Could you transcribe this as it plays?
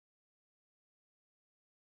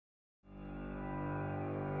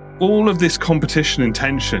all of this competition and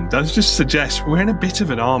tension does just suggest we're in a bit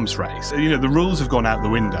of an arms race. You know, the rules have gone out the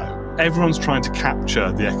window. Everyone's trying to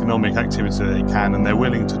capture the economic activity they can, and they're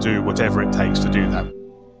willing to do whatever it takes to do that.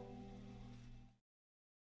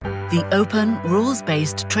 The open,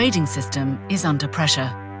 rules-based trading system is under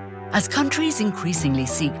pressure. As countries increasingly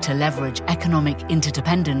seek to leverage economic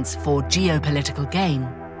interdependence for geopolitical gain,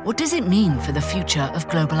 what does it mean for the future of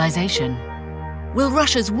globalization? Will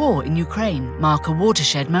Russia's war in Ukraine mark a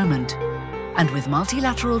watershed moment? And with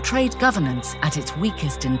multilateral trade governance at its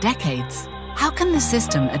weakest in decades, how can the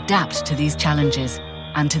system adapt to these challenges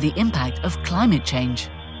and to the impact of climate change?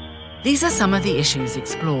 These are some of the issues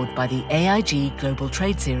explored by the AIG Global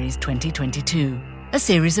Trade Series 2022, a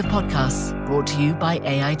series of podcasts brought to you by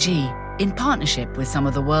AIG in partnership with some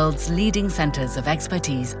of the world's leading centers of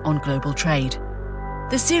expertise on global trade.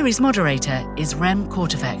 The series moderator is Rem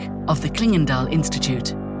Korteweg of the Klingendahl Institute.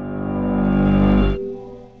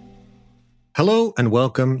 Hello and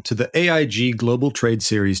welcome to the AIG Global Trade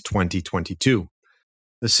Series 2022,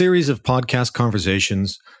 a series of podcast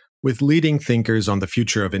conversations with leading thinkers on the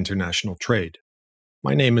future of international trade.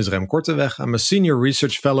 My name is Rem Korteweg. I'm a senior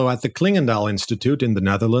research fellow at the Klingendahl Institute in the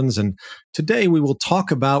Netherlands, and today we will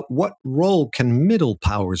talk about what role can middle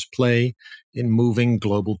powers play in moving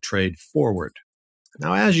global trade forward.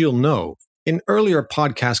 Now, as you'll know, in earlier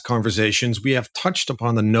podcast conversations, we have touched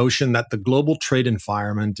upon the notion that the global trade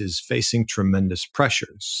environment is facing tremendous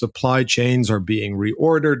pressures. Supply chains are being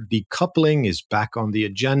reordered, decoupling is back on the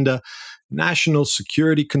agenda, national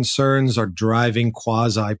security concerns are driving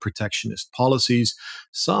quasi-protectionist policies.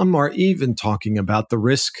 Some are even talking about the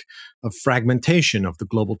risk of fragmentation of the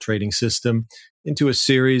global trading system into a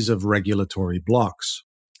series of regulatory blocks.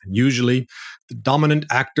 And usually, the dominant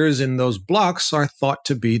actors in those blocks are thought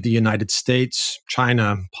to be the United States,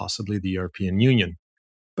 China, possibly the European Union.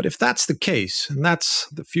 But if that's the case, and that's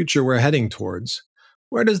the future we're heading towards,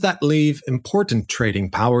 where does that leave important trading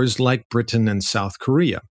powers like Britain and South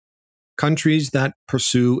Korea? Countries that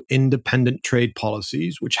pursue independent trade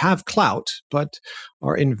policies, which have clout, but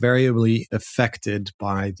are invariably affected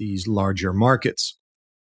by these larger markets.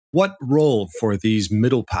 What role for these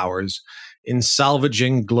middle powers in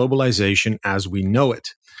salvaging globalization as we know it?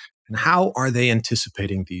 And how are they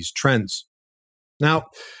anticipating these trends? Now,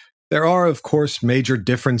 there are, of course, major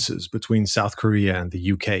differences between South Korea and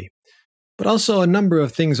the UK. But also a number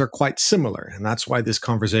of things are quite similar, and that's why this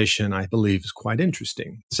conversation, I believe, is quite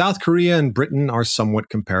interesting. South Korea and Britain are somewhat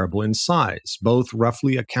comparable in size. Both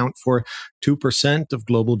roughly account for 2% of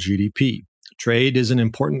global GDP. Trade is an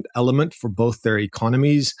important element for both their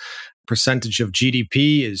economies. Percentage of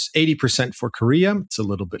GDP is 80% for Korea. It's a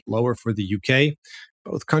little bit lower for the UK.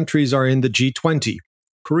 Both countries are in the G20.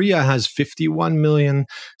 Korea has 51 million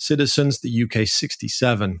citizens, the UK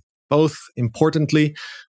 67. Both, importantly,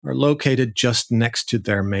 are located just next to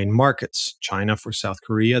their main markets, China for South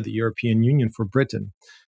Korea, the European Union for Britain.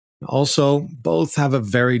 Also, both have a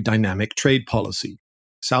very dynamic trade policy.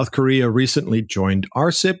 South Korea recently joined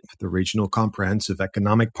RCEP, the Regional Comprehensive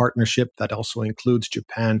Economic Partnership that also includes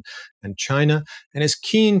Japan and China, and is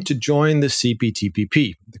keen to join the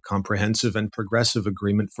CPTPP, the Comprehensive and Progressive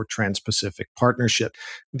Agreement for Trans-Pacific Partnership.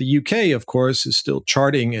 The UK, of course, is still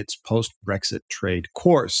charting its post-Brexit trade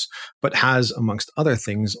course, but has, amongst other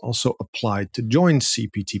things, also applied to join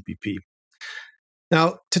CPTPP.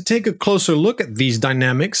 Now, to take a closer look at these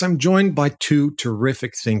dynamics, I'm joined by two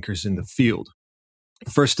terrific thinkers in the field.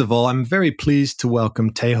 First of all, I'm very pleased to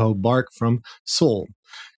welcome Tae-ho Park from Seoul.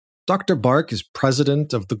 Dr. Park is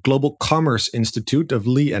president of the Global Commerce Institute of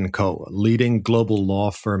Lee & Co., a leading global law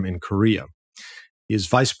firm in Korea. He is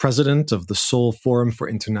vice president of the Seoul Forum for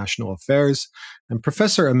International Affairs and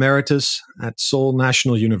professor emeritus at Seoul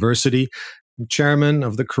National University and chairman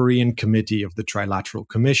of the Korean Committee of the Trilateral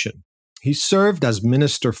Commission. He served as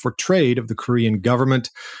Minister for Trade of the Korean government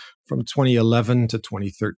from 2011 to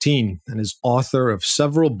 2013, and is author of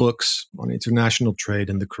several books on international trade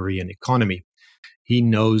and the Korean economy. He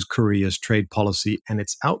knows Korea's trade policy and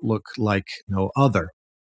its outlook like no other.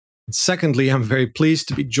 And secondly, I'm very pleased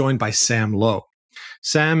to be joined by Sam Lowe.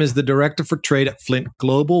 Sam is the Director for Trade at Flint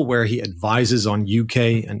Global, where he advises on UK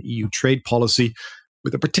and EU trade policy,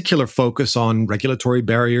 with a particular focus on regulatory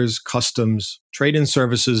barriers, customs, trade and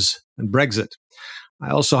services, and Brexit. I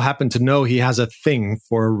also happen to know he has a thing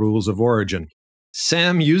for rules of origin.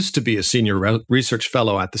 Sam used to be a senior research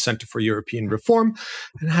fellow at the Centre for European Reform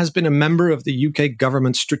and has been a member of the UK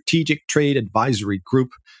government's Strategic Trade Advisory Group.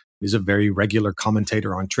 He's a very regular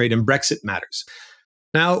commentator on trade and Brexit matters.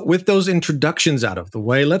 Now, with those introductions out of the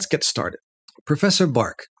way, let's get started. Professor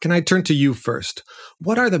Bark, can I turn to you first?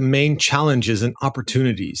 What are the main challenges and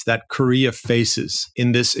opportunities that Korea faces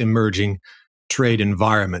in this emerging trade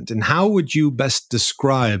environment? And how would you best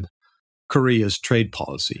describe Korea's trade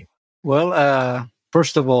policy? Well,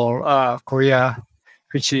 first of all, Korea,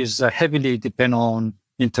 which is heavily dependent on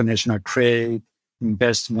international trade,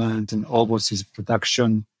 investment, and overseas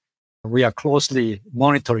production, we are closely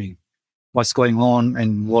monitoring what's going on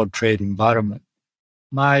in world trade environment.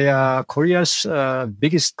 My Korea's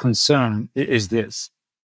biggest concern is this: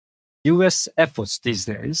 U.S. efforts these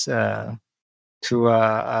days to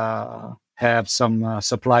have some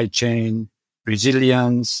supply chain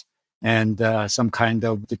resilience and some kind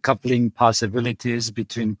of decoupling possibilities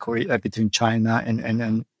between China and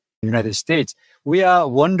the United States. We are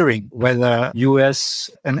wondering whether U.S.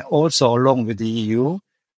 and also along with the EU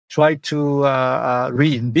try to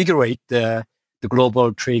reinvigorate the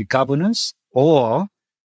global trade governance, or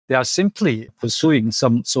they are simply pursuing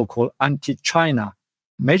some so-called anti-China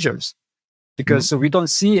measures, because we don't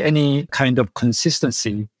see any kind of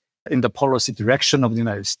consistency in the policy direction of the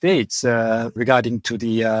United States regarding to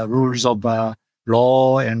the rules of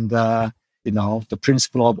law and the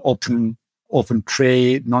principle of open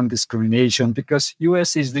trade, non-discrimination. Because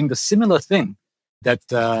U.S. is doing the similar thing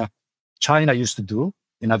that China used to do.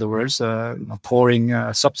 In other words,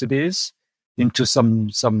 pouring subsidies into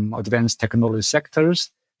some advanced technology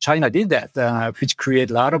sectors. China did that, which created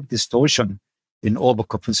a lot of distortion in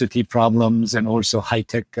overcapacity problems and also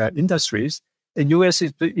high-tech industries. And U.S.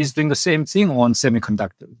 is doing the same thing on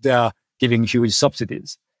semiconductors. They are giving huge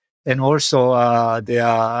subsidies. And also they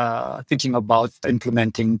are thinking about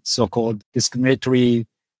implementing so-called discriminatory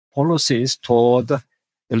policies toward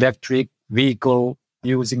electric vehicle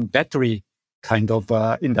using battery kind of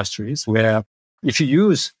industries, where if you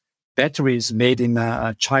use batteries made in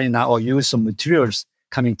China or use some materials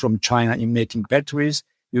coming from China in making batteries,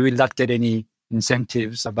 you will not get any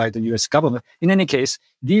incentives by the U.S. government. In any case,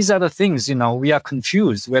 these are the things, we are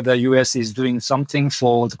confused whether U.S. is doing something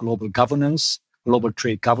for the global governance, global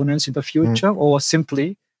trade governance in the future, or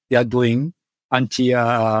simply they are doing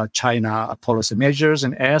anti-China policy measures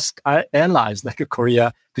and ask allies like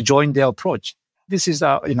Korea to join their approach. This is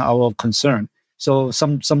our concern. So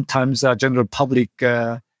sometimes general public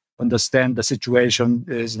understand the situation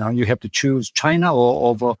is you have to choose China or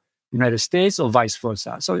over United States or vice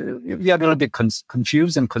versa. So we are a little bit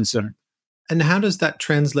confused and concerned. And how does that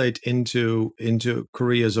translate into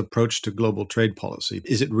Korea's approach to global trade policy?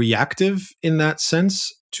 Is it reactive in that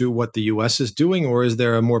sense to what the U.S. is doing, or is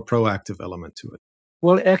there a more proactive element to it?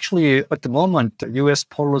 Well, actually, at the moment, U.S.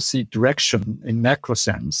 policy direction in macro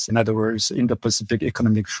sense, in other words, in the Pacific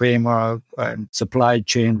Economic Framework and supply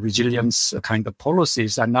chain resilience kind of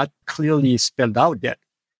policies are not clearly spelled out yet.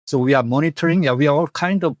 So we are monitoring. We are all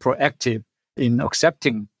kind of proactive in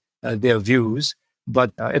accepting their views.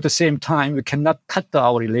 But at the same time, we cannot cut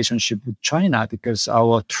our relationship with China because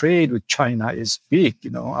our trade with China is big.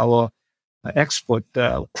 Our export,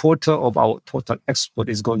 quarter of our total export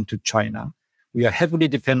is going to China. We are heavily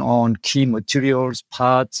dependent on key materials,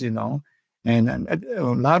 parts, and a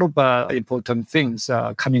lot of important things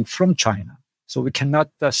coming from China. So we cannot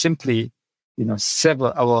simply,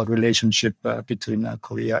 sever our relationship between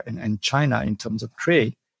Korea and China in terms of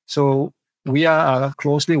trade. So we are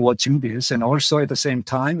closely watching this. And also at the same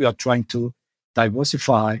time, we are trying to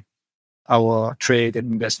diversify our trade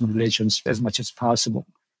and investment relations as much as possible.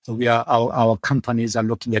 So our companies are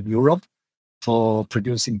looking at Europe for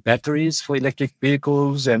producing batteries for electric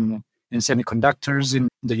vehicles and semiconductors in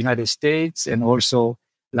the United States. And also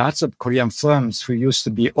lots of Korean firms who used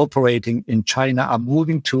to be operating in China are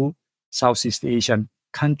moving to Southeast Asian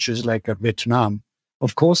countries like Vietnam.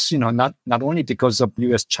 Of course, not only because of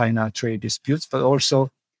U.S.-China trade disputes, but also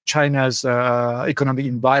China's economic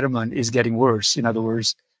environment is getting worse. In other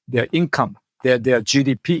words, their income, their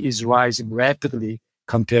GDP is rising rapidly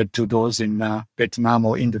compared to those in Vietnam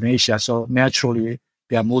or Indonesia. So naturally,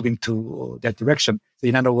 they are moving to that direction. So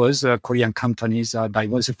in other words, Korean companies are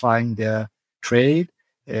diversifying their trade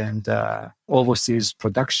and overseas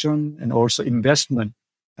production and also investment.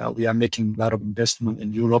 We are making a lot of investment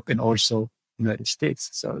in Europe and also United States.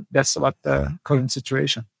 So that's what the current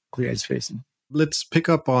situation Korea is facing. Let's pick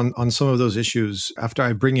up on some of those issues after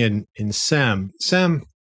I bring in Sam. Sam,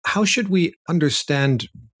 how should we understand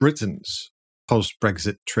Britain's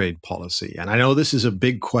post-Brexit trade policy? And I know this is a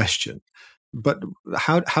big question, but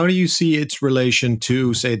how do you see its relation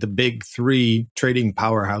to, say, the big three trading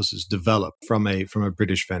powerhouses develop from a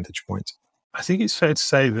British vantage point? I think it's fair to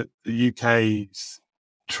say that the UK's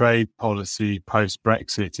trade policy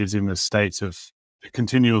post-Brexit is in a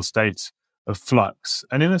continual state of flux.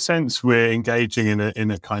 And in a sense, we're engaging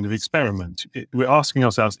in a kind of experiment. We're asking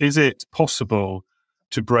ourselves, is it possible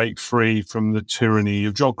to break free from the tyranny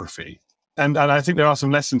of geography? And I think there are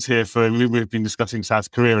some lessons here we've been discussing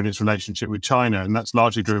South Korea and its relationship with China, and that's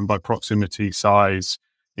largely driven by proximity, size,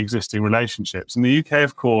 existing relationships. And the UK,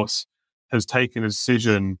 of course, has taken a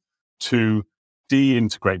decision to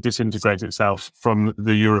disintegrate itself from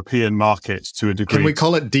the European market to a degree. Can we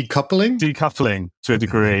call it decoupling? Decoupling to a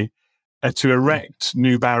degree, to erect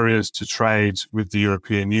new barriers to trade with the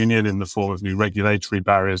European Union in the form of new regulatory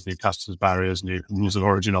barriers, new customs barriers, new rules of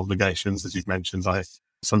origin obligations, as you've mentioned,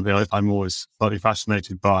 something I'm always slightly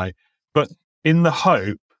fascinated by. But in the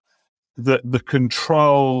hope that the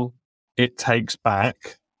control it takes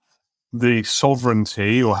back, the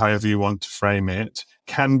sovereignty, or however you want to frame it,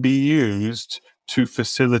 can be used to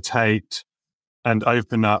facilitate and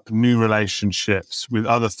open up new relationships with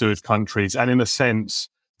other third countries. And in a sense,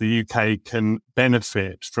 the UK can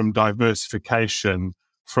benefit from diversification,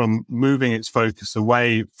 from moving its focus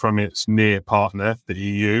away from its near partner, the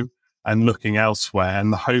EU, and looking elsewhere.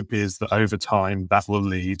 And the hope is that over time, that will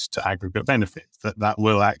lead to aggregate benefit, that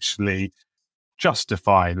will actually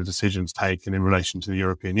justify the decisions taken in relation to the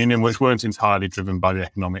European Union, which weren't entirely driven by the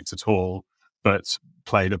economics at all, but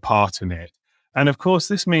played a part in it. And of course,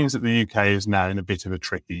 this means that the UK is now in a bit of a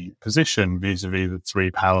tricky position vis-a-vis the three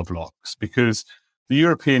power blocks, because the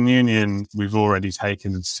European Union, we've already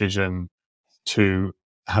taken the decision to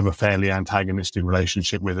have a fairly antagonistic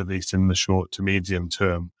relationship with, at least in the short to medium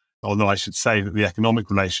term. Although I should say that the economic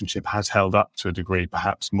relationship has held up to a degree,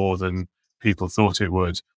 perhaps more than people thought it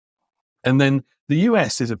would. And then the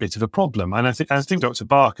US is a bit of a problem. And I think Dr.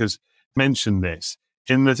 Bach has mentioned this,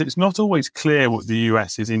 in that it's not always clear what the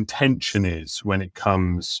US's intention is when it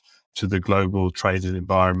comes to the global trade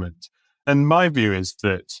environment. And my view is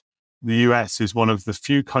that the US is one of the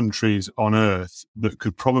few countries on earth that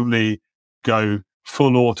could probably go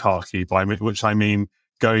full autarky, by which I mean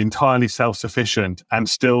go entirely self-sufficient and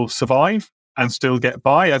still survive and still get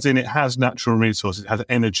by, as in it has natural resources, it has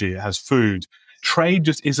energy, it has food. Trade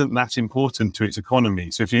just isn't that important to its economy.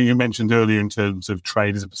 So if you mentioned earlier in terms of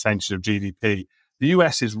trade as a percentage of GDP, the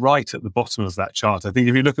US is right at the bottom of that chart. I think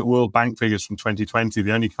if you look at World Bank figures from 2020,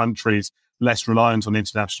 the only countries less reliant on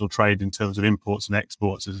international trade in terms of imports and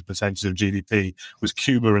exports as a percentage of GDP was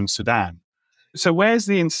Cuba and Sudan. So where's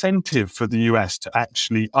the incentive for the US to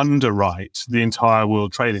actually underwrite the entire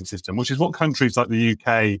world trading system, which is what countries like the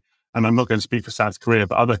UK, and I'm not going to speak for South Korea,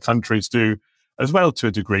 but other countries do as well to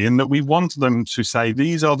a degree, in that we want them to say,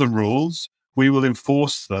 these are the rules, we will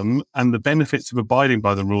enforce them, and the benefits of abiding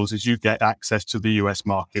by the rules is you get access to the US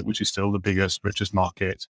market, which is still the biggest, richest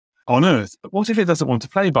market on earth. But what if it doesn't want to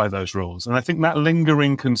play by those rules? And I think that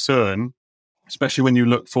lingering concern, especially when you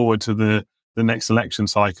look forward to the next election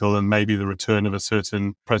cycle and maybe the return of a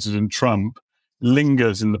certain President Trump,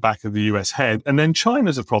 lingers in the back of the US head. And then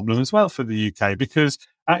China's a problem as well for the UK, because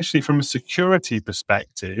actually from a security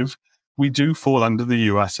perspective, we do fall under the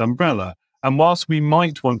US umbrella. And whilst we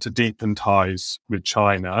might want to deepen ties with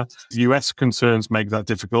China, US concerns make that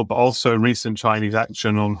difficult, but also recent Chinese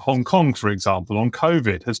action on Hong Kong, for example, on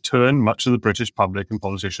COVID, has turned much of the British public and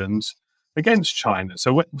politicians against China.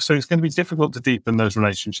 So it's going to be difficult to deepen those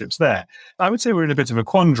relationships there. I would say we're in a bit of a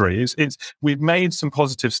quandary. We've made some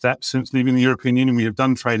positive steps since leaving the European Union. We have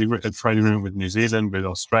done trade agreement with New Zealand, with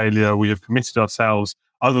Australia. We have committed ourselves,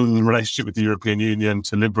 other than the relationship with the European Union,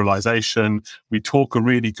 to liberalisation. We talk a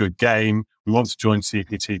really good game. We want to join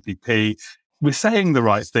CPTPP. We're saying the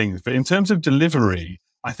right things, but in terms of delivery,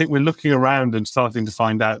 I think we're looking around and starting to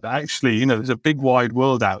find out that actually, there's a big wide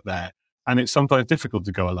world out there, and it's sometimes difficult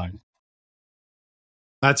to go alone.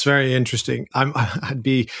 That's very interesting. I'd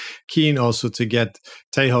be keen also to get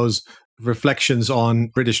Teiho's reflections on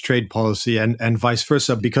British trade policy and vice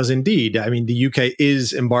versa, because indeed, I mean, the UK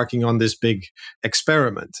is embarking on this big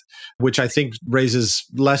experiment, which I think raises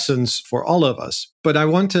lessons for all of us. But I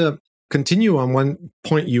want to continue on one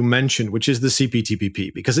point you mentioned, which is the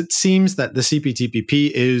CPTPP, because it seems that the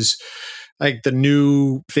CPTPP is like the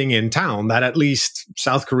new thing in town that at least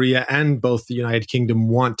South Korea and both the United Kingdom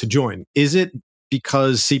want to join. Is it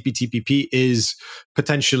because CPTPP is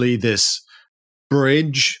potentially this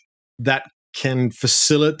bridge that can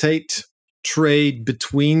facilitate trade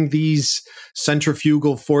between these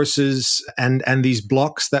centrifugal forces and these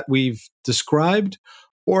blocks that we've described?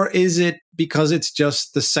 Or is it because it's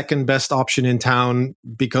just the second best option in town,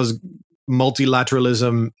 because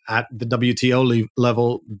multilateralism at the WTO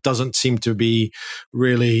level doesn't seem to be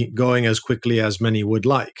really going as quickly as many would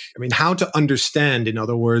like? I mean, how to understand, in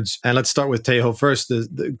other words, and let's start with Teiho first,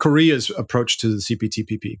 the Korea's approach to the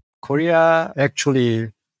CPTPP. Korea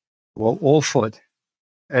actually were offered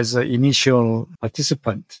as an initial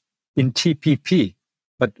participant in TPP.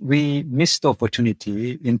 But we missed the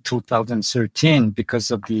opportunity in 2013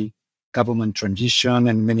 because of the government transition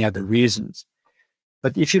and many other reasons.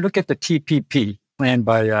 But if you look at the TPP planned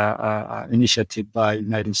by initiative by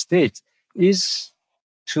United States, is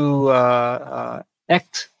to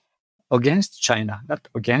act against China, not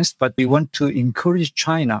against, but we want to encourage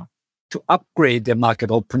China to upgrade their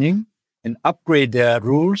market opening and upgrade their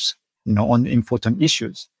rules, on important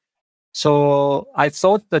issues. So I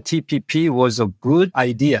thought the TPP was a good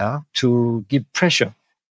idea to give pressure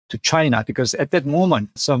to China, because at that moment,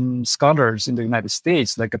 some scholars in the United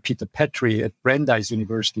States, like Peter Petrie at Brandeis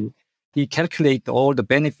University, he calculated all the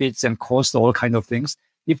benefits and costs, all kind of things.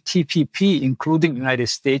 If TPP, including the United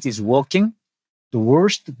States, is working, the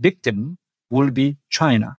worst victim will be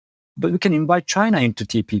China. But we can invite China into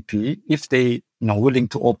TPP if they are willing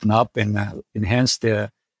to open up and enhance their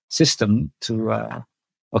system to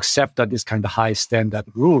accept that this kind of high standard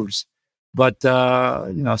rules. But,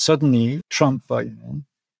 suddenly Trump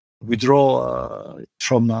withdraw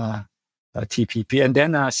from TPP and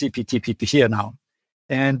then CPTPP here now.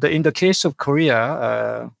 And in the case of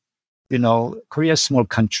Korea, Korea is a small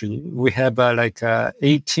country. We have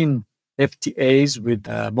 18 FTAs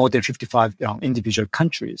with more than 55 individual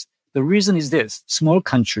countries. The reason is this: small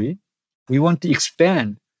country, we want to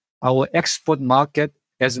expand our export market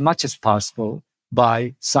as much as possible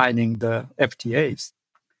by signing the FTAs.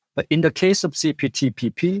 But in the case of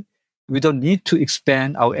CPTPP, we don't need to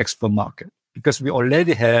expand our export market because we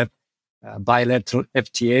already have bilateral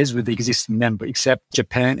FTAs with the existing member, except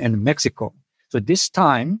Japan and Mexico. So this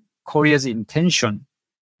time, Korea's intention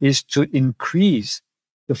is to increase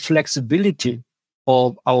the flexibility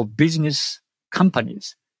of our business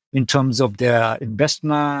companies in terms of their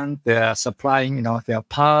investment, their supplying, their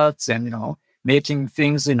parts and, making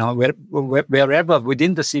things, wherever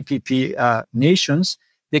within the CPP nations,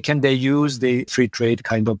 they use the free trade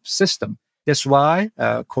kind of system. That's why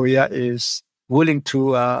Korea is willing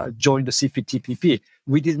to join the CPTPP.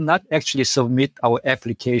 We did not actually submit our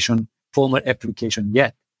formal application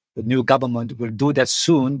yet. The new government will do that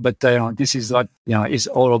soon, but this is what is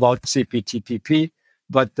all about CPTPP.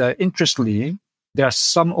 But interestingly, there are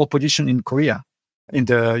some opposition in Korea, in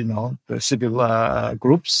the civil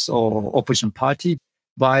groups or opposition party.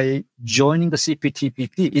 By joining the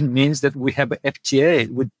CPTPP, it means that we have an FTA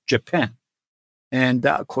with Japan, and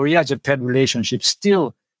Korea-Japan relationship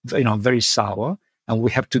still, very sour, and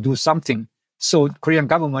we have to do something. So Korean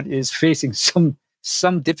government is facing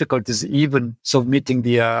some difficulties, even submitting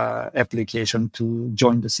the application to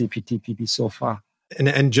join the CPTPP so far.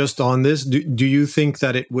 And just on this, do you think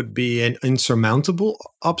that it would be an insurmountable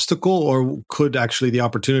obstacle, or could actually the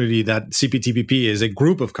opportunity that CPTPP is a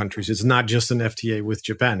group of countries, it's not just an FTA with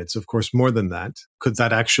Japan, it's of course more than that, could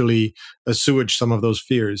that actually assuage some of those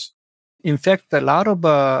fears? In fact, a lot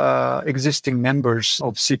of existing members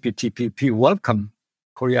of CPTPP welcome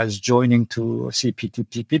Korea's joining to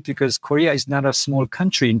CPTPP because Korea is not a small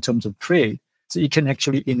country in terms of trade. So it can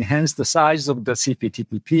actually enhance the size of the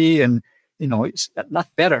CPTPP and it's a lot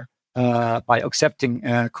better by accepting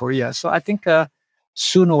Korea. So I think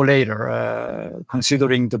sooner or later,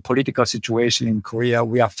 considering the political situation in Korea,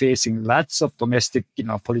 we are facing lots of domestic,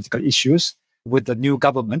 political issues with the new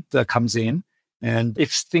government that comes in. And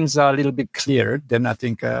if things are a little bit clearer, then I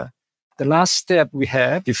think the last step we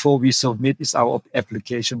have before we submit is our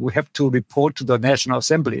application. We have to report to the National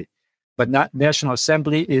Assembly. But National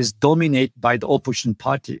Assembly is dominated by the opposition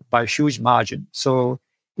party by a huge margin. So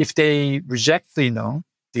if they reject,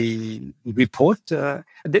 the report,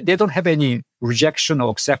 they don't have any rejection or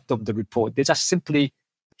accept of the report. They just simply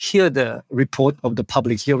hear the report of the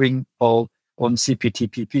public hearing on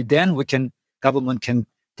CPTPP. Then government can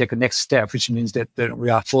take a next step, which means that we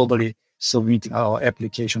are formally submitting our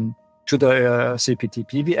application to the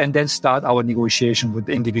CPTPP and then start our negotiation with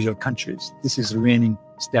the individual countries. This is remaining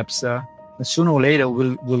steps. Sooner or later,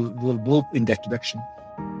 we'll move in that direction.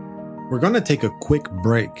 We're going to take a quick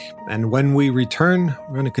break, and when we return,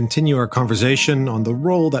 we're going to continue our conversation on the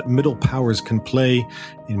role that middle powers can play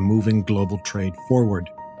in moving global trade forward.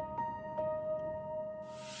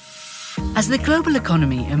 As the global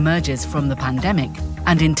economy emerges from the pandemic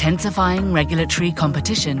and intensifying regulatory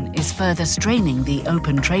competition is further straining the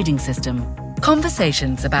open trading system,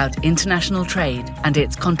 conversations about international trade and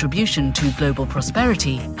its contribution to global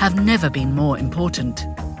prosperity have never been more important.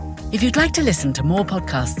 If you'd like to listen to more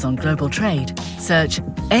podcasts on global trade, search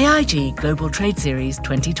AIG Global Trade Series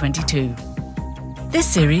 2022. This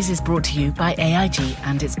series is brought to you by AIG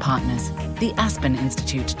and its partners, the Aspen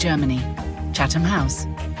Institute, Germany, Chatham House,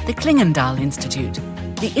 the Klingendahl Institute,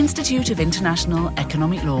 the Institute of International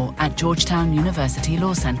Economic Law at Georgetown University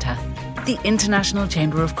Law Centre, the International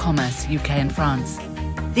Chamber of Commerce, UK and France,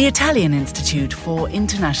 the Italian Institute for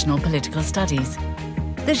International Political Studies,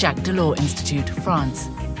 the Jacques Delors Institute, France,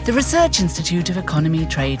 the Research Institute of Economy,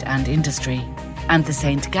 Trade and Industry, and the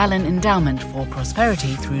St. Gallen Endowment for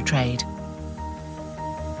Prosperity Through Trade.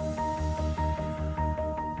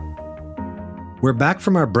 We're back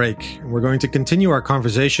from our break, and we're going to continue our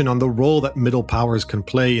conversation on the role that middle powers can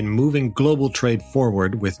play in moving global trade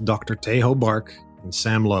forward with Dr. Tae-Ho Bark and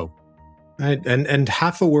Sam Low. Right, and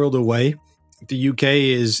half a world away, the UK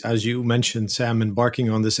is, as you mentioned, Sam, embarking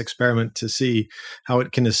on this experiment to see how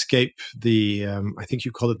it can escape the, I think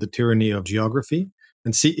you call it the tyranny of geography.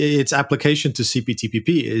 And see, its application to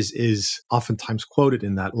CPTPP is oftentimes quoted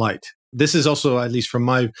in that light. This is also, at least from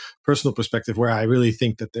my personal perspective, where I really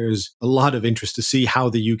think that there's a lot of interest to see how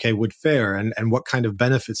the UK would fare and what kind of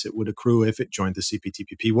benefits it would accrue if it joined the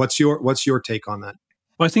CPTPP. What's your take on that?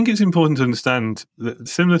 Well, I think it's important to understand that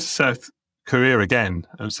similar to South Korea again,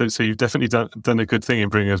 so you've definitely done a good thing in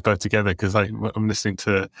bringing us both together, because I'm listening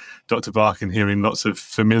to Dr. Bark and hearing lots of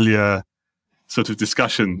familiar sort of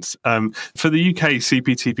discussions. For the UK,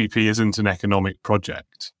 CPTPP isn't an economic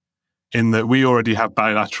project, in that we already have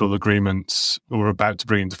bilateral agreements, or we're about to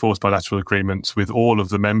bring into force bilateral agreements with all of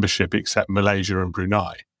the membership except Malaysia and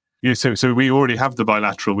Brunei. So we already have the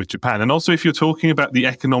bilateral with Japan. And also, if you're talking about the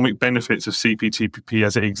economic benefits of CPTPP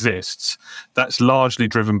as it exists, that's largely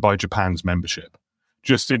driven by Japan's membership,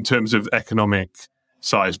 just in terms of economic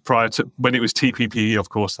size. Prior to when it was TPP, of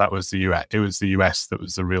course, that was the US. It was the US that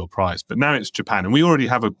was the real prize. But now it's Japan. And we already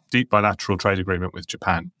have a deep bilateral trade agreement with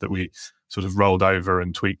Japan that we sort of rolled over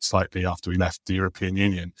and tweaked slightly after we left the European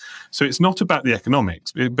Union. So it's not about the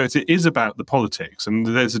economics, but it is about the politics. And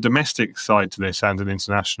there's a domestic side to this and an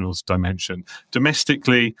international dimension.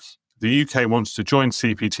 Domestically, the UK wants to join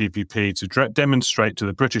CPTPP to demonstrate to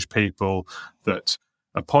the British people that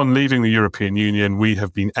upon leaving the European Union, we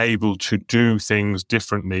have been able to do things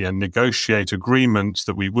differently and negotiate agreements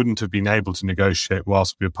that we wouldn't have been able to negotiate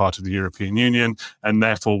whilst we were part of the European Union, and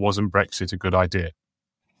therefore wasn't Brexit a good idea.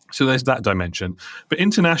 So there's that dimension. But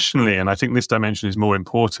internationally, and I think this dimension is more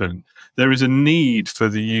important, there is a need for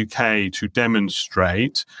the UK to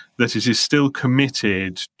demonstrate that it is still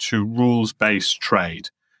committed to rules-based trade.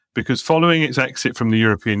 Because following its exit from the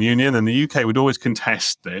European Union, and the UK would always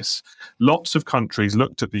contest this, lots of countries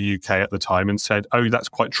looked at the UK at the time and said, oh, that's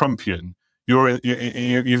quite Trumpian.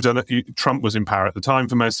 You've done it. Trump was in power at the time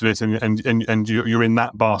for most of it, and you're in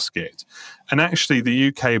that basket. And actually, the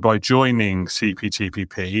UK, by joining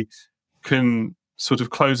CPTPP, can sort of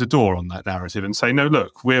close a door on that narrative and say, no,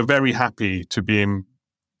 look, we're very happy to be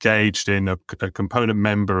engaged in a component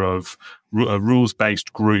member of a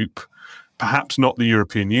rules-based group, perhaps not the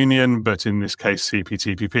European Union, but in this case,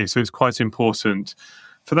 CPTPP. So it's quite important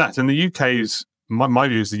for that. And the UK's My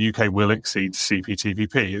view is the UK will exceed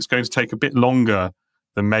CPTPP. It's going to take a bit longer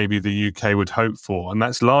than maybe the UK would hope for. And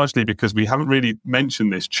that's largely because we haven't really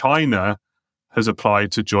mentioned this. China has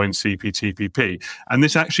applied to join CPTPP. And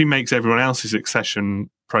this actually makes everyone else's accession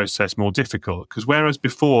process more difficult. Because whereas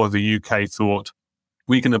before the UK thought,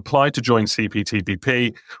 we can apply to join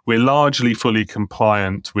CPTPP, we're largely fully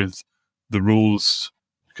compliant with the rules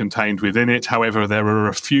contained within it. However, there are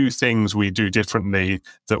a few things we do differently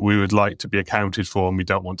that we would like to be accounted for, and we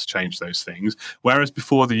don't want to change those things. Whereas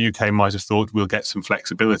before, the UK might have thought we'll get some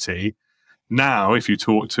flexibility. Now, if you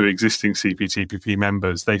talk to existing CPTPP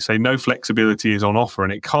members, they say no flexibility is on offer,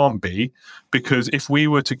 and it can't be, because if we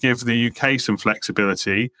were to give the UK some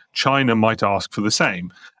flexibility, China might ask for the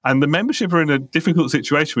same. And the membership are in a difficult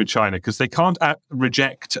situation with China because they can't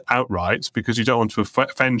reject outright because you don't want to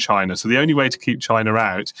offend China. So the only way to keep China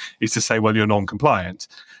out is to say, well, you're non-compliant.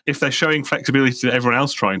 If they're showing flexibility to everyone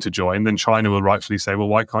else trying to join, then China will rightfully say, well,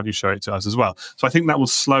 why can't you show it to us as well? So I think that will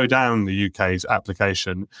slow down the UK's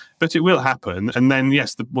application, but it will happen. And then,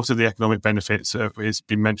 yes, what are the economic benefits? It's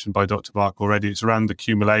been mentioned by Dr. Bark already. It's around the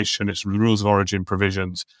accumulation, it's the rules of origin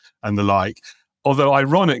provisions and the like. Although,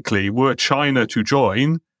 ironically, were China to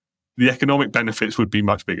join, the economic benefits would be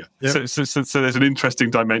much bigger. Yep. So there's an interesting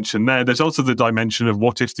dimension there. There's also the dimension of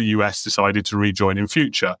what if the US decided to rejoin in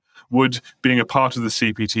future? Would being a part of the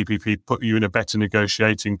CPTPP put you in a better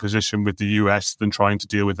negotiating position with the US than trying to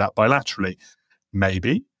deal with that bilaterally?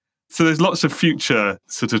 Maybe. So there's lots of future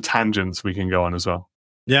sort of tangents we can go on as well.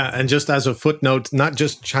 Yeah, and just as a footnote, not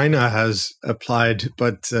just China has applied,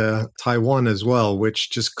 but Taiwan as well,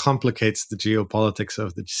 which just complicates the geopolitics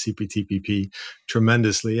of the CPTPP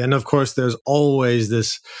tremendously. And of course, there's always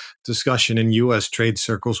this discussion in US trade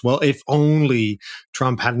circles. Well, if only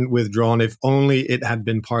Trump hadn't withdrawn, if only it had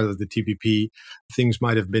been part of the TPP, things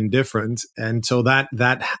might have been different. And so that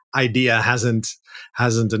idea hasn't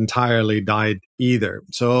entirely died either.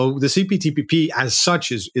 So the CPTPP as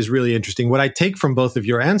such is really interesting. What I take from both of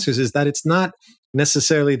your answers is that it's not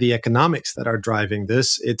necessarily the economics that are driving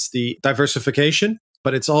this. It's the diversification,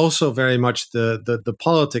 but it's also very much the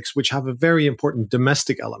politics, which have a very important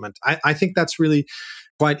domestic element. I think that's really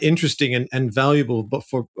quite interesting and valuable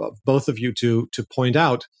for both of you to point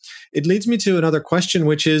out. It leads me to another question,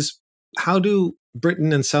 which is, how do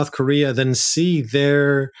Britain and South Korea then see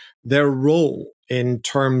their role in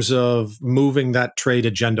terms of moving that trade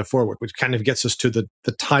agenda forward, which kind of gets us to the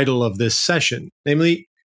title of this session, namely,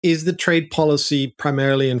 is the trade policy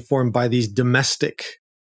primarily informed by these domestic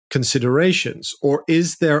considerations, or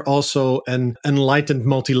is there also an enlightened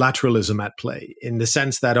multilateralism at play, in the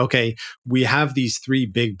sense that, okay, we have these three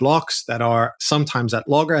big blocks that are sometimes at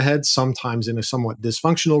loggerheads, sometimes in a somewhat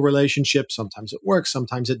dysfunctional relationship, sometimes it works,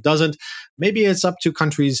 sometimes it doesn't. Maybe it's up to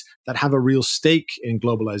countries that have a real stake in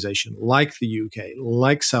globalization, like the UK,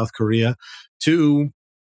 like South Korea, to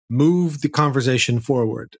move the conversation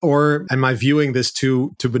forward. Or am I viewing this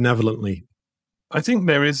too benevolently? I think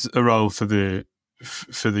there is a role for the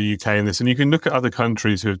UK in this, and you can look at other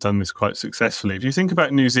countries who have done this quite successfully. If you think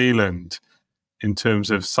about New Zealand in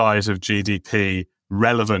terms of size of GDP,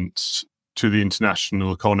 relevance to the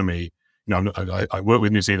international economy, I work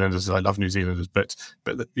with New Zealanders, I love New Zealanders, but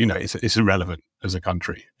it's irrelevant as a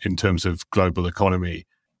country in terms of global economy.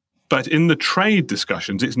 But in the trade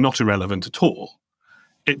discussions, it's not irrelevant at all.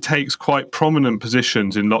 It takes quite prominent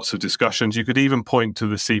positions in lots of discussions. You could even point to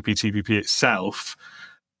the CPTPP itself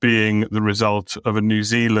being the result of a New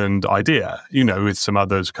Zealand idea, with some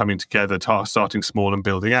others coming together, starting small and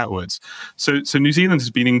building outwards. So New Zealand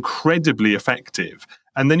has been incredibly effective.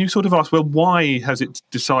 And then you sort of ask, well, why has it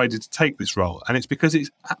decided to take this role? And it's because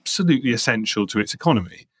it's absolutely essential to its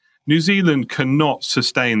economy. New Zealand cannot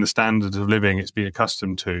sustain the standard of living it's been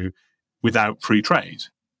accustomed to without free trade.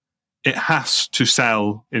 It has to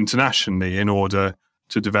sell internationally in order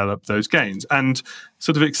to develop those gains. And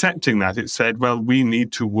sort of accepting that, it said, well, we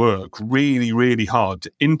need to work really, really hard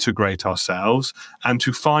to integrate ourselves and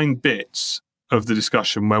to find bits of the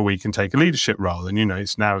discussion where we can take a leadership role. And,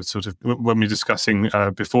 it's now sort of, when we were discussing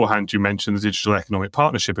beforehand, you mentioned the Digital Economic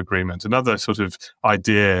Partnership Agreement, another sort of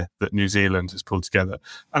idea that New Zealand has pulled together.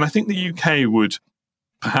 And I think the UK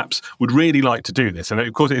would really like to do this. And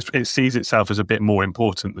of course, it sees itself as a bit more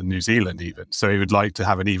important than New Zealand even. So it would like to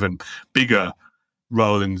have an even bigger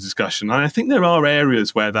role in the discussion. And I think there are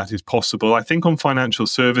areas where that is possible. I think on financial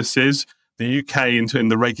services, the UK in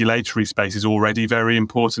the regulatory space is already very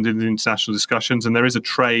important in the international discussions. And there is a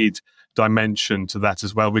trade dimension to that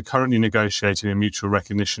as well. We're currently negotiating a mutual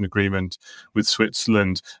recognition agreement with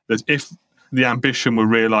Switzerland that, if the ambition were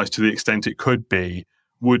realised to the extent it could be,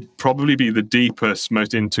 would probably be the deepest,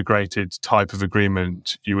 most integrated type of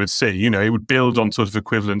agreement you would see. It would build on sort of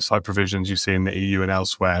equivalent type provisions you see in the EU and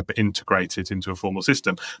elsewhere, but integrate it into a formal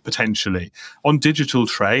system, potentially. On digital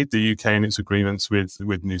trade, the UK in its agreements with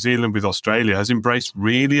New Zealand, with Australia, has embraced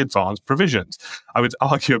really advanced provisions. I would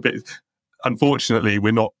argue a bit, unfortunately,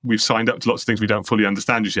 we've signed up to lots of things we don't fully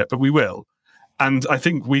understand just yet, but we will. And I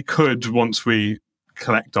think we could, once we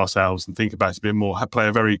collect ourselves and think about it a bit more, play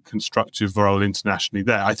a very constructive role internationally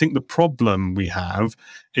there. I think the problem we have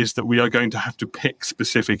is that we are going to have to pick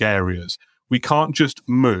specific areas. We can't just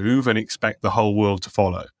move and expect the whole world to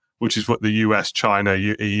follow, which is what the US, China,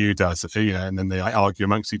 EU does, and then they argue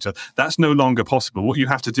amongst each other. That's no longer possible. What you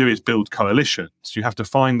have to do is build coalitions. You have to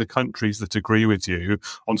find the countries that agree with you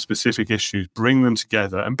on specific issues, bring them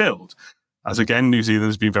together and build. As again, New Zealand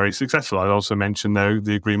has been very successful. I also mentioned, though,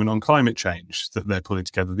 the agreement on climate change, that they're pulling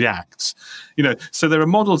together the acts. So there are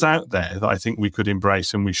models out there that I think we could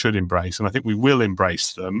embrace and we should embrace, and I think we will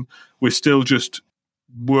embrace them. We're still just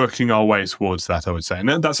working our way towards that, I would say.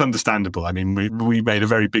 And that's understandable. I mean, we made a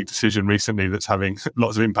very big decision recently that's having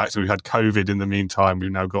lots of impact. We've had COVID in the meantime.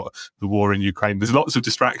 We've now got the war in Ukraine. There's lots of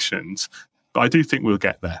distractions, but I do think we'll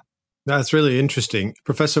get there. That's really interesting.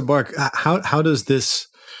 Professor Bork, how does this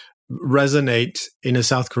resonate in a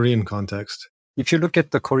South Korean context? If you look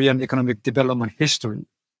at the Korean economic development history,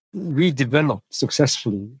 we developed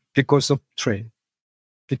successfully because of trade,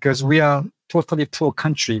 because we are totally poor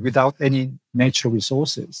country without any natural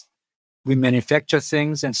resources. We manufacture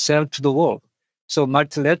things and sell to the world. So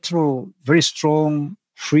multilateral, very strong,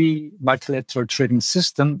 free multilateral trading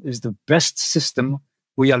system is the best system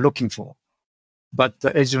we are looking for. But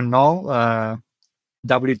as you know,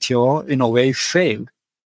 WTO in a way failed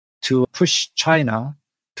to push China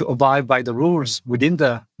to abide by the rules within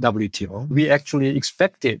the WTO. We actually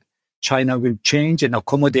expected China will change and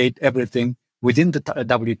accommodate everything within the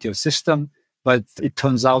WTO system, but it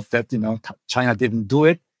turns out that China didn't do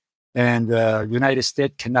it, and United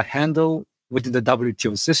States cannot handle within the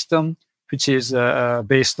WTO system, which is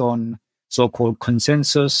based on so-called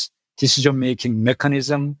consensus decision-making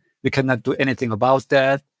mechanism. We cannot do anything about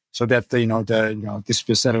that, so that the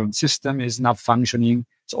dispute settlement system is not functioning.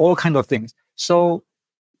 So all kind of things. So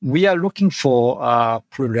we are looking for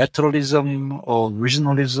plurilateralism or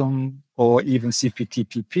regionalism or even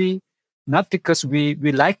CPTPP, not because we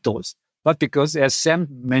like those, but because, as Sam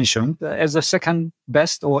mentioned, as a second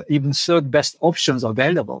best or even third best options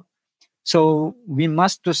available. So we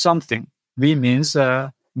must do something. We means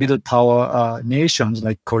middle power nations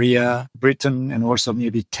like Korea, Britain, and also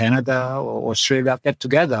maybe Canada or Australia get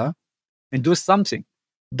together and do something.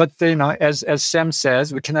 But as Sam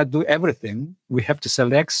says, we cannot do everything. We have to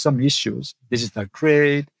select some issues: digital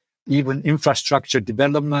trade, even infrastructure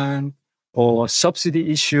development, or subsidy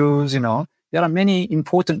issues. There are many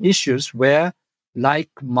important issues where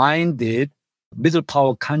like-minded middle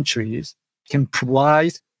power countries can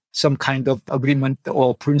provide some kind of agreement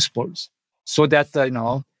or principles, so that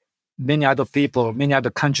many other people, many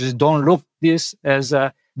other countries don't look this as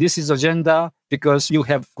this is agenda because you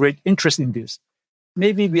have great interest in this.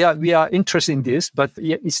 Maybe we are interested in this, but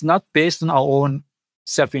it's not based on our own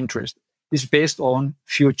self-interest. It's based on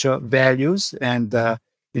future values and the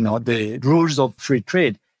rules of free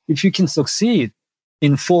trade. If you can succeed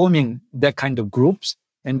in forming that kind of groups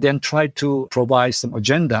and then try to provide some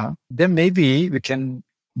agenda, then maybe we can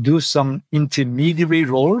do some intermediary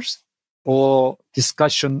roles or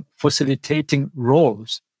discussion facilitating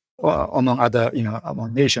roles among other,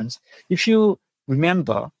 among nations. If you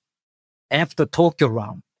remember, after Tokyo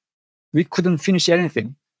round, we couldn't finish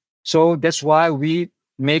anything. So that's why we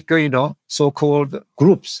make, so-called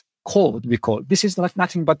groups, code we call. This is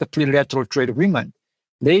nothing but the plurilateral trade agreement.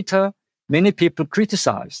 Later, many people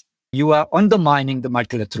criticized, you are undermining the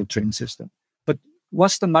multilateral trading system. But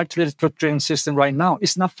what's the multilateral trading system right now?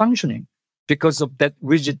 It's not functioning because of that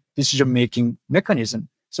rigid decision-making mechanism.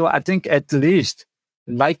 So I think at least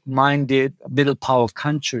like-minded middle power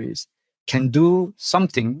countries can do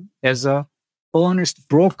something as a honest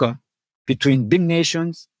broker between big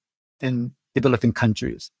nations and developing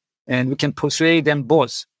countries. And we can persuade them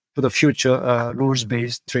both for the future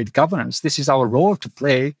rules-based trade governance. This is our role to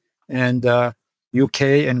play. And UK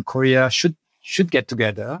and Korea should get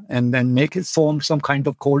together and then form some kind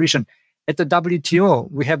of coalition. At the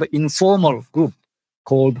WTO, we have an informal group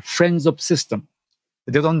called Friends of System.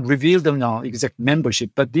 They don't reveal them now, exact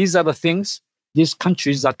membership, but these are the things. These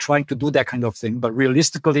countries are trying to do that kind of thing, but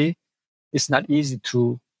realistically, it's not easy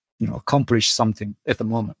to, accomplish something at the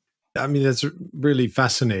moment. I mean, that's really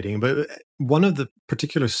fascinating. But one of the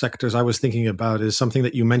particular sectors I was thinking about is something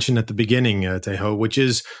that you mentioned at the beginning, Taeho, which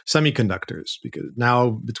is semiconductors. Because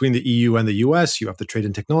now between the EU and the US, you have the Trade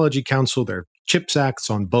and Technology Council. There are CHIPS Acts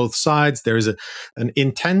on both sides. There is an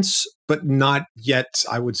intense, but not yet,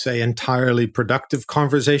 I would say, entirely productive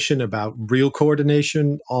conversation about real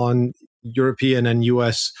coordination on European and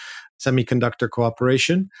US semiconductor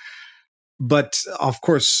cooperation. But of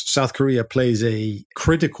course, South Korea plays a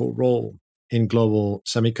critical role in global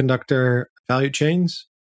semiconductor value chains.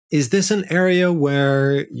 Is this an area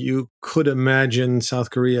where you could imagine South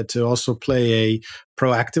Korea to also play a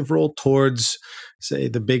proactive role towards, say,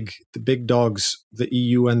 the big dogs, the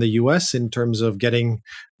EU and the US, in terms of getting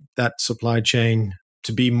that supply chain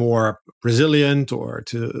to be more resilient or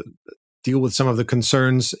to deal with some of the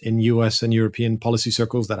concerns in US and European policy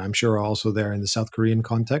circles that I'm sure are also there in the South Korean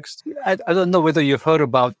context? I don't know whether you've heard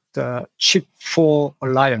about the Chip 4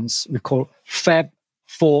 Alliance. We call Fab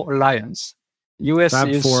 4 Alliance. US Fab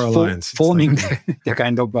is 4 Alliance. forming the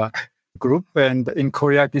kind of group. And in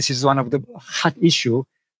Korea, this is one of the hot issue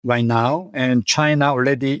right now. And China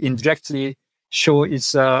already indirectly show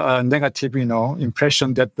its negative,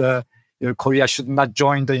 impression that Korea should not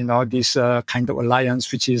join this kind of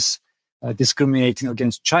alliance, which is discriminating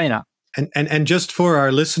against China. And just for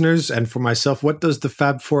our listeners and for myself, what does the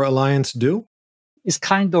Fab 4 Alliance do? It's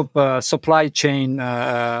kind of a supply chain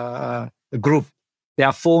group. They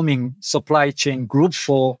are forming supply chain group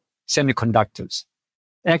for semiconductors.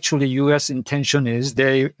 Actually, U.S. intention is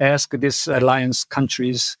they ask these alliance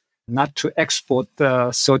countries not to export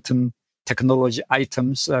certain technology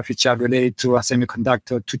items which are related to a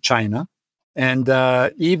semiconductor to China. And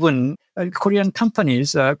even Korean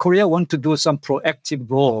companies, Korea want to do some proactive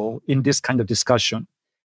role in this kind of discussion.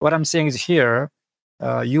 What I'm saying is here,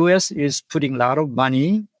 U.S. is putting a lot of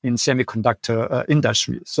money in semiconductor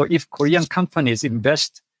industry. So if Korean companies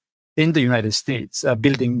invest in the United States,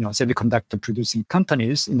 building semiconductor producing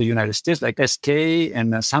companies in the United States like SK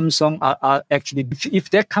and Samsung are actually, if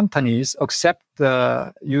their companies accept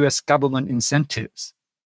the U.S. government incentives,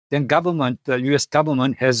 then the U.S.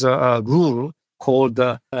 government has a rule called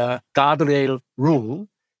the guardrail rule,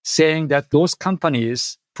 saying that those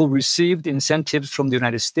companies who received incentives from the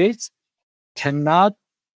United States cannot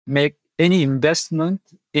make any investment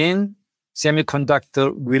in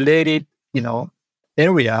semiconductor related,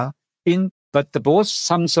 area but both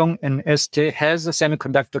Samsung and SK has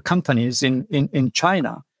semiconductor companies in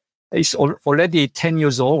China. It's already 10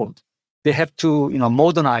 years old. They have to,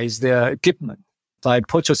 modernize their equipment by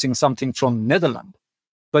purchasing something from Netherlands.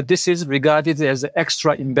 But this is regarded as an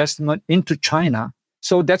extra investment into China.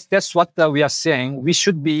 So that's what we are saying. We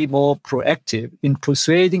should be more proactive in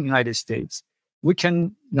persuading the United States. We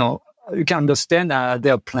can, you can understand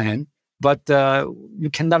their plan, but you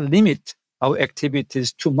cannot limit our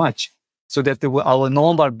activities too much so that our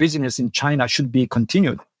normal business in China should be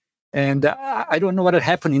continued. And I don't know what will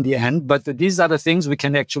happen in the end, but these are the things we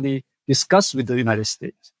can actually discuss with the United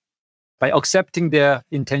States by accepting their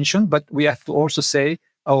intention. But we have to also say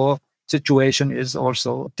our situation is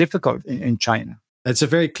also difficult in China. It's a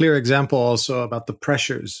very clear example also about the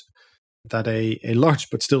pressures that a large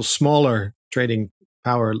but still smaller trading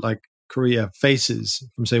power like Korea faces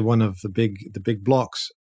from, say, one of the big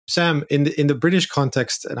blocs. Sam, in the British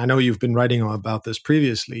context, and I know you've been writing about this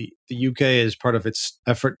previously, the UK, as part of its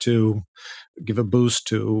effort to give a boost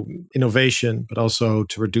to innovation, but also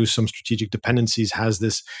to reduce some strategic dependencies, has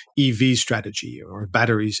this EV strategy or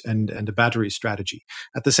batteries and a battery strategy.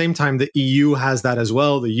 At the same time, the EU has that as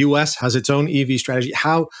well. The US has its own EV strategy.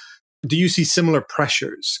 How do you see similar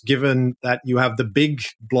pressures, given that you have the big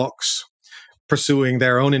blocs pursuing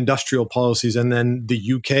their own industrial policies and then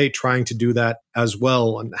the UK trying to do that as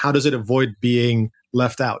well? And how does it avoid being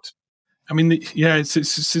left out? I mean, so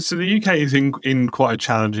the UK is in quite a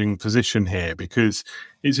challenging position here because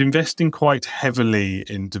it's investing quite heavily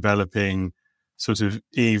in developing sort of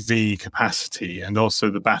EV capacity and also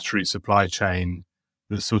the battery supply chain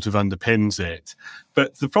that sort of underpins it.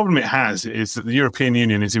 But the problem it has is that the European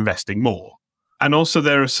Union is investing more. And also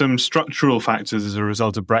there are some structural factors as a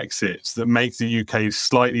result of Brexit that make the UK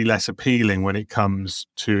slightly less appealing when it comes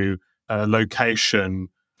to a location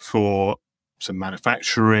for some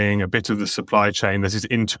manufacturing, a bit of the supply chain that is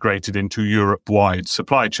integrated into Europe-wide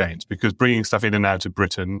supply chains, because bringing stuff in and out of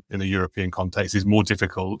Britain in a European context is more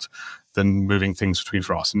difficult than moving things between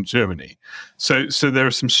France and Germany. So there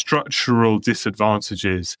are some structural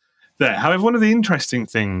disadvantages there. However, one of the interesting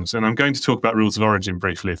things, and I'm going to talk about rules of origin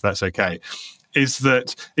briefly, if that's okay, is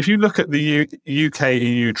that if you look at the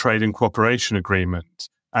UK-EU Trade and Cooperation Agreement,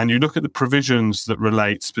 and you look at the provisions that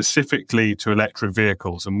relate specifically to electric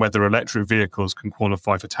vehicles and whether electric vehicles can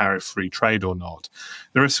qualify for tariff-free trade or not,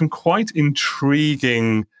 there are some quite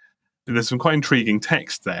intriguing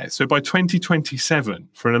text there. So by 2027,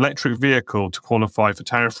 for an electric vehicle to qualify for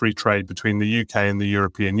tariff-free trade between the UK and the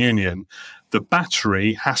European Union, the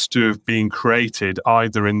battery has to have been created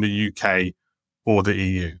either in the UK or the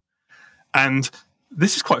EU. And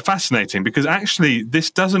this is quite fascinating because actually this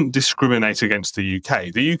doesn't discriminate against the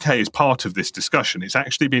UK. The UK is part of this discussion. It's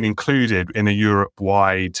actually been included in a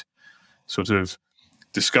Europe-wide sort of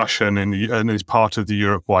discussion and is part of the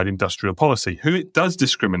Europe-wide industrial policy. Who it does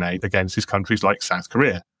discriminate against is countries like South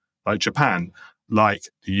Korea, like Japan, like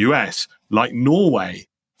the US, like Norway.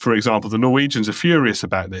 For example, the Norwegians are furious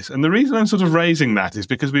about this. And the reason I'm sort of raising that is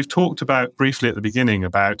because we've talked about briefly at the beginning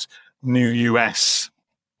about new US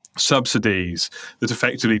subsidies that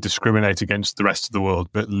effectively discriminate against the rest of the world,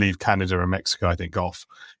 but leave Canada and Mexico, I think, off.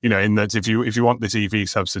 In that if you want this EV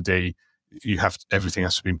subsidy, everything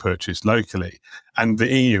has to be purchased locally. And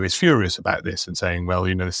the EU is furious about this and saying, well,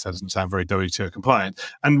 this doesn't sound very WTO compliant.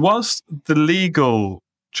 And whilst the legal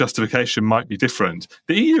justification might be different,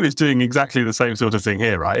 the EU is doing exactly the same sort of thing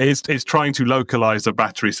here, right? It's trying to localize the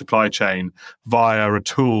battery supply chain via a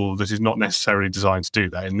tool that is not necessarily designed to do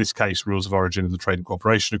that. In this case, rules of origin of the Trade and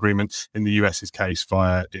Cooperation Agreement. In the US's case,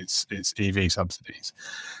 via its EV subsidies.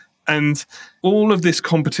 And all of this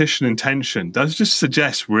competition and tension does just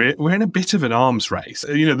suggest we're in a bit of an arms race.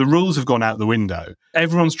 The rules have gone out the window.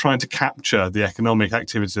 Everyone's trying to capture the economic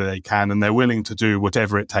activity they can, and they're willing to do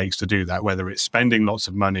whatever it takes to do that, whether it's spending lots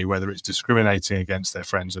of money, whether it's discriminating against their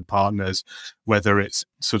friends and partners, whether it's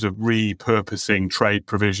sort of repurposing trade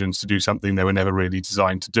provisions to do something they were never really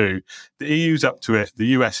designed to do. The EU's up to it. The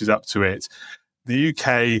US is up to it. The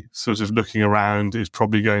UK, sort of looking around, is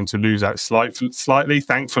probably going to lose out slightly.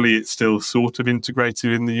 Thankfully, it's still sort of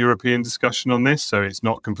integrated in the European discussion on this, so it's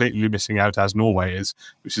not completely missing out as Norway is,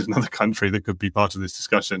 which is another country that could be part of this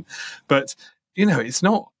discussion. But, it's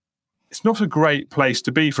not a great place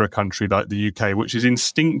to be for a country like the UK, which is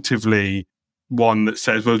instinctively one that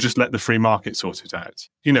says, well, just let the free market sort it out.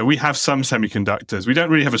 We have some semiconductors. We don't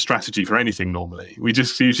really have a strategy for anything normally. We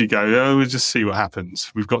just usually go, we'll just see what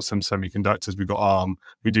happens. We've got some semiconductors. We've got ARM.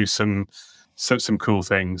 We do some cool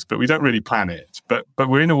things, but we don't really plan it. But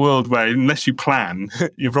we're in a world where unless you plan,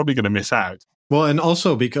 you're probably going to miss out. Well, and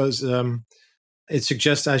also because it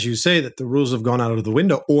suggests, as you say, that the rules have gone out of the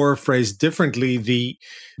window, or phrased differently,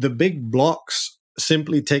 the big blocks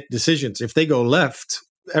simply take decisions. If they go left,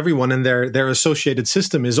 everyone in their associated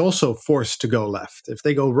system is also forced to go left. If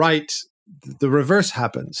they go right, the reverse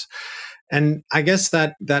happens. And I guess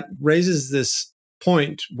that raises this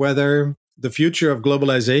point whether the future of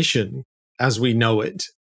globalization as we know it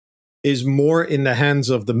is more in the hands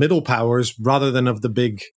of the middle powers rather than of the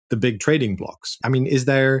big trading blocks. I mean, is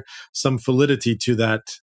there some validity to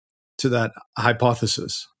that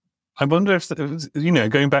hypothesis? I wonder if,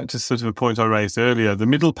 going back to sort of a point I raised earlier, the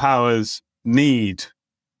middle powers need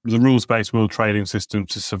the rules-based world trading system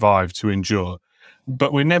to survive, to endure.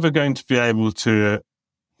 But we're never going to be able to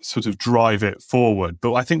sort of drive it forward.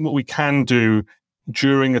 But I think what we can do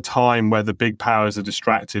during a time where the big powers are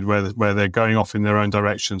distracted, where they're going off in their own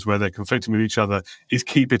directions, where they're conflicting with each other, is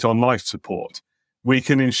keep it on life support. We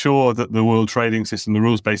can ensure that the world trading system, the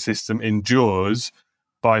rules-based system, endures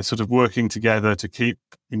by sort of working together to keep,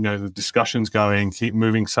 the discussions going, keep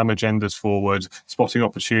moving some agendas forward, spotting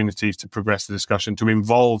opportunities to progress the discussion, to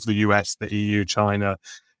involve the US, the EU, China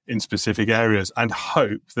in specific areas, and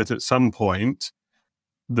hope that at some point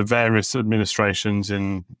the various administrations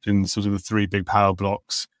in sort of the three big power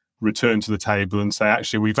blocks return to the table and say,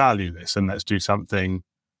 actually, we value this and let's do something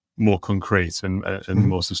more concrete and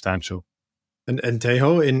more substantial. And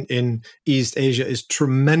Teiho in East Asia is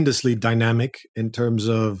tremendously dynamic in terms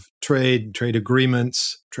of trade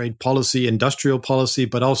agreements, trade policy, industrial policy,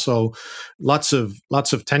 but also lots of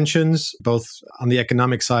tensions, both on the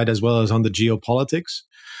economic side as well as on the geopolitics.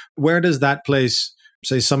 Where does that place,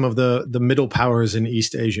 say, some of the middle powers in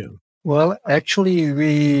East Asia? Well, actually,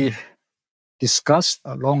 we discussed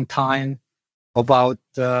a long time about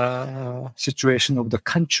the situation of the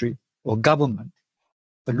country or government.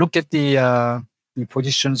 But look at the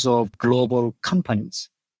positions of global companies.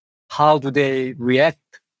 How do they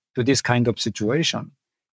react to this kind of situation?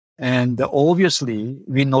 And obviously,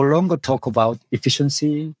 we no longer talk about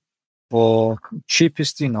efficiency or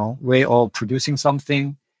cheapest, way of producing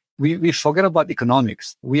something. We forget about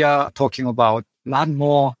economics. We are talking about a lot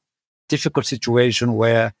more difficult situation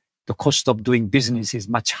where the cost of doing business is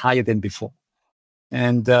much higher than before.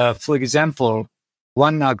 And for example,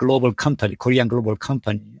 one global company, Korean global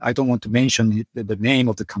company, I don't want to mention the name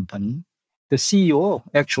of the company. The CEO,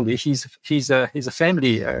 actually, he's a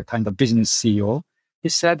family kind of business CEO. He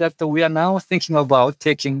said that we are now thinking about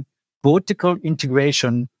taking vertical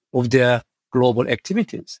integration of their global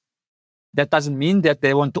activities. That doesn't mean that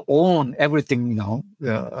they want to own everything,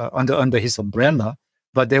 under his umbrella,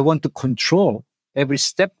 but they want to control every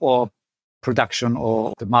step of production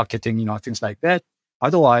or the marketing, things like that.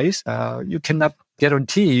 Otherwise, you cannot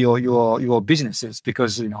guarantee your businesses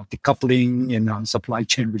because, decoupling and supply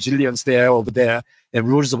chain resilience over there, and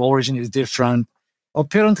rules of origin is different.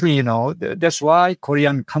 Apparently, that's why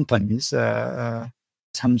Korean companies,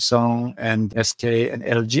 Samsung and SK and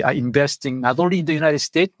LG are investing not only in the United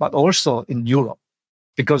States, but also in Europe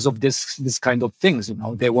because of this kind of things.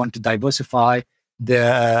 They want to diversify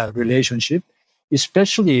their relationship,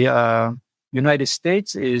 especially United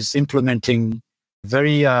States is implementing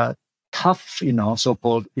very tough,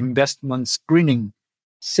 so-called investment screening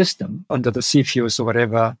system under the CFIUS or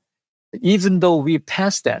whatever. Even though we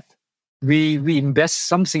passed that, we invest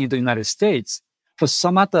something in the United States for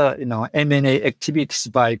some other, M&A activities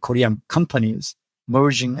by Korean companies,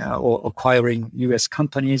 merging or acquiring U.S.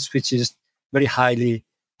 companies, which is very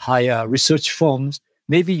high research firms.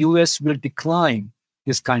 Maybe U.S. will decline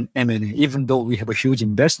this kind of M&A, even though we have a huge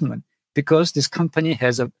investment, because this company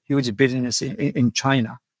has a huge business in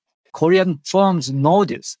China. Korean firms know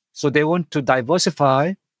this, so they want to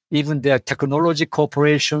diversify even their technology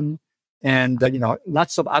cooperation and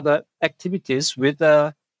lots of other activities.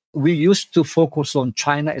 We used to focus on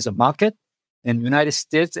China as a market and United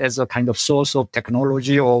States as a kind of source of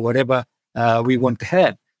technology or whatever we want to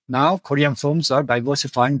have. Now, Korean firms are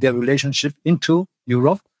diversifying their relationship into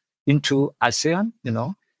Europe, into ASEAN,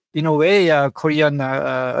 in a way, Korean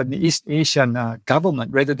and East Asian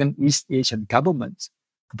government rather than East Asian governments.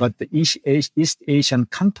 But the East Asian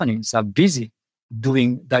companies are busy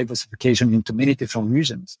doing diversification into many different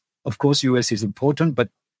regions. Of course, US is important, but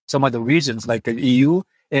some other regions like the EU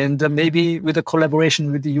and maybe with a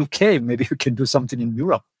collaboration with the UK, maybe we can do something in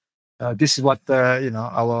Europe. This is what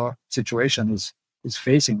our situation is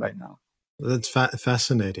facing right now. That's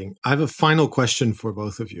fascinating. I have a final question for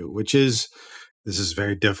both of you, which is, this is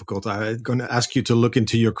very difficult. I'm going to ask you to look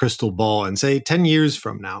into your crystal ball and say 10 years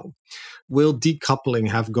from now, will decoupling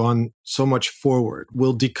have gone so much forward?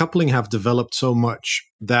 Will decoupling have developed so much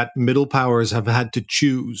that middle powers have had to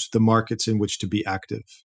choose the markets in which to be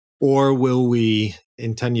active? Or will we,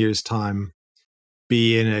 in 10 years' time,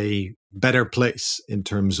 be in a better place in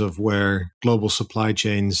terms of where global supply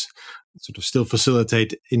chains sort of still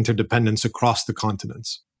facilitate interdependence across the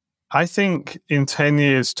continents? I think in 10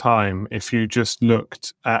 years' time, if you just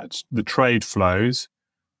looked at the trade flows,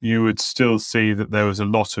 you would still see that there was a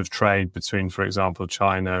lot of trade between, for example,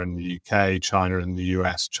 China and the UK, China and the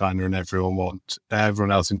US, China and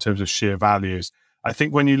everyone else in terms of sheer values. I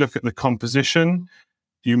think when you look at the composition,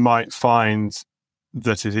 you might find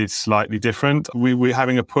that it is slightly different. We're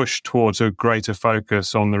having a push towards a greater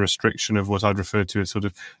focus on the restriction of what I'd refer to as sort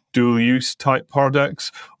of dual-use type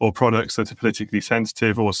products or products that are politically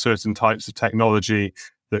sensitive or certain types of technology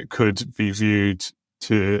that could be viewed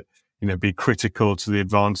to be critical to the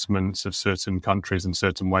advancements of certain countries and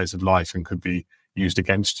certain ways of life and could be used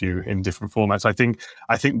against you in different formats.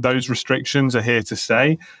 I think those restrictions are here to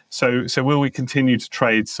stay. So will we continue to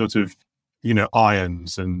trade sort of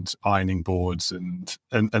irons and ironing boards and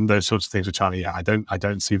those sorts of things with China? Yeah, I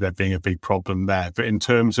don't see there being a big problem there. But in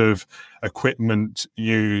terms of equipment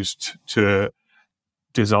used to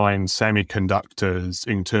design semiconductors,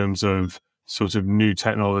 in terms of sort of new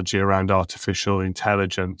technology around artificial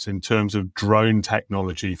intelligence, in terms of drone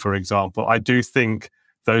technology, for example, I do think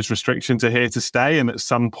those restrictions are here to stay. And at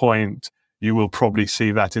some point, you will probably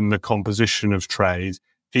see that in the composition of trade,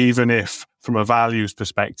 even if from a values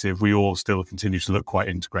perspective, we all still continue to look quite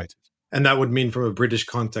integrated. And that would mean from a British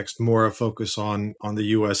context, more a focus on the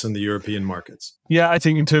US and the European markets. Yeah, I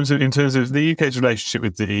think in terms of the UK's relationship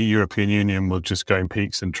with the European Union will just go in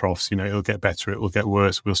peaks and troughs. It'll get better, it will get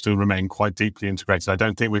worse. We'll still remain quite deeply integrated. I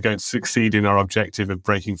don't think we're going to succeed in our objective of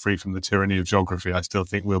breaking free from the tyranny of geography. I still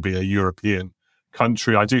think we'll be a European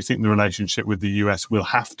country. I do think the relationship with the US will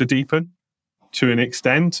have to deepen to an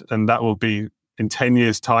extent, and that will be in 10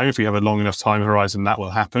 years' time. If we have a long enough time horizon, that will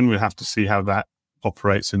happen. We'll have to see how that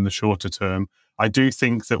operates in the shorter term. I do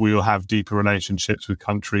think that we will have deeper relationships with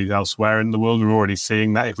countries elsewhere in the world. We're already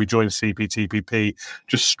seeing that. If we join CPTPP,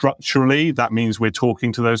 just structurally, that means we're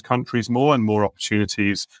talking to those countries more and more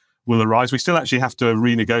opportunities will arise. We still actually have to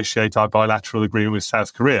renegotiate our bilateral agreement with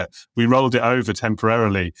South Korea. We rolled it over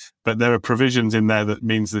temporarily, but there are provisions in there that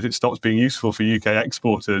means that it stops being useful for UK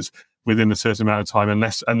exporters within a certain amount of time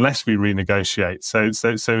unless we renegotiate.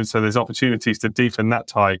 So there's opportunities to deepen that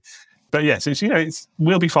tie. But yes,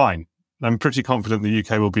 we'll be fine. I'm pretty confident the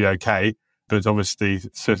UK will be okay, but obviously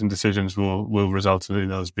certain decisions will result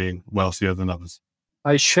in us being wealthier than others.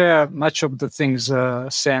 I share much of the things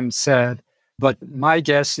Sam said, but my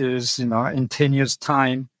guess is, in 10 years'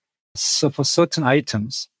 time, so for certain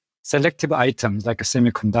items, selective items like a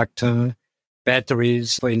semiconductor,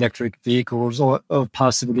 batteries for electric vehicles, or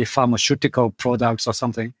possibly pharmaceutical products or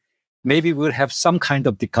something, maybe we'll have some kind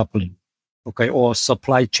of decoupling. Okay, or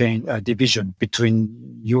supply chain division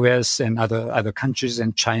between US and other countries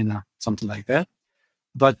and China, something like that.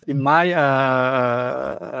 But in my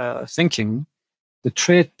thinking, the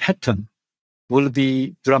trade pattern will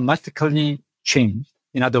be dramatically changed.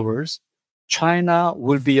 In other words, China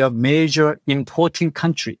will be a major importing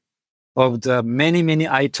country of the many, many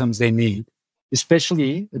items they need.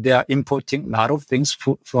 Especially, they are importing a lot of things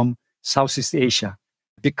from Southeast Asia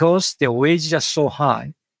because their wages are so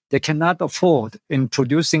high. They cannot afford in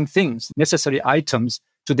producing things, necessary items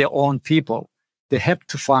to their own people. They have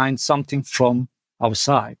to find something from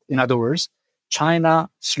outside. In other words, China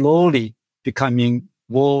slowly becoming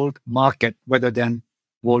world market rather than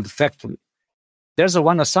world factory. There's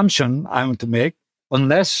one assumption I want to make.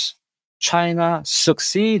 Unless China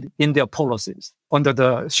succeed in their policies under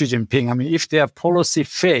the Xi Jinping, if their policy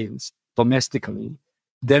fails domestically,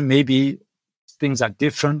 then maybe things are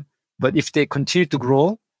different. But if they continue to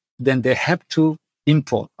grow, then they have to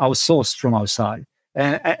import, outsource from outside.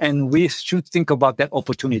 And we should think about that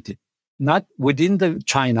opportunity. Not within the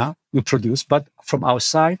China we produce, but from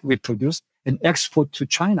outside we produce and export to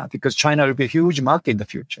China because China will be a huge market in the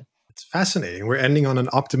future. It's fascinating. We're ending on an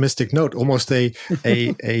optimistic note, almost a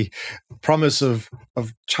promise of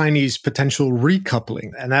Chinese potential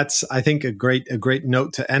recoupling. And that's, I think, a great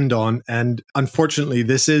note to end on. And unfortunately,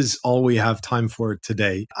 this is all we have time for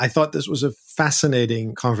today. I thought this was a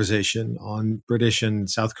fascinating conversation on British and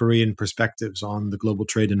South Korean perspectives on the global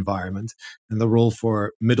trade environment and the role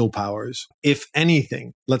for middle powers. If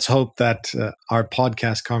anything, let's hope that our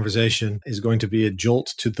podcast conversation is going to be a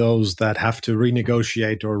jolt to those that have to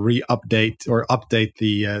renegotiate or update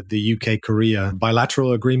the UK-Korea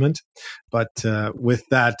bilateral agreement. But with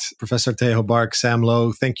that, Professor Tae-ho Park, Sam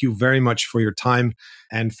Low, thank you very much for your time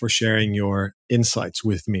and for sharing your insights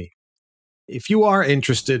with me. If you are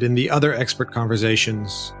interested in the other expert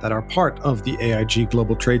conversations that are part of the AIG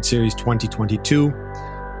Global Trade Series 2022,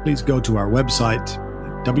 please go to our website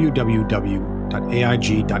at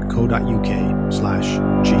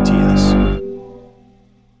www.aig.co.uk/GTS.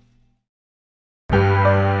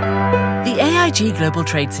 The AIG Global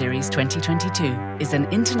Trade Series 2022 is an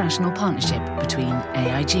international partnership between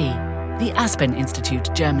AIG, the Aspen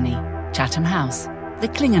Institute, Germany, Chatham House, the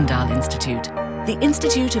Klingendahl Institute, the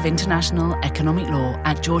Institute of International Economic Law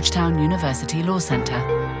at Georgetown University Law Center,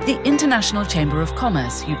 the International Chamber of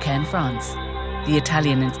Commerce, UK and France, the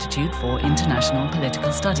Italian Institute for International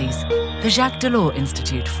Political Studies, the Jacques Delors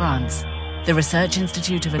Institute, France, the Research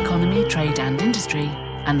Institute of Economy, Trade and Industry,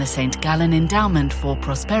 and the St. Gallen Endowment for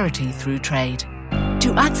Prosperity Through Trade.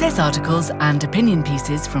 To access articles and opinion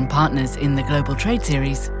pieces from partners in the Global Trade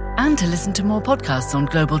Series, and to listen to more podcasts on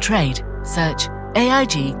global trade, search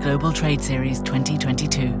AIG Global Trade Series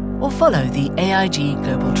 2022 or follow the AIG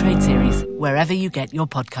Global Trade Series wherever you get your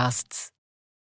podcasts.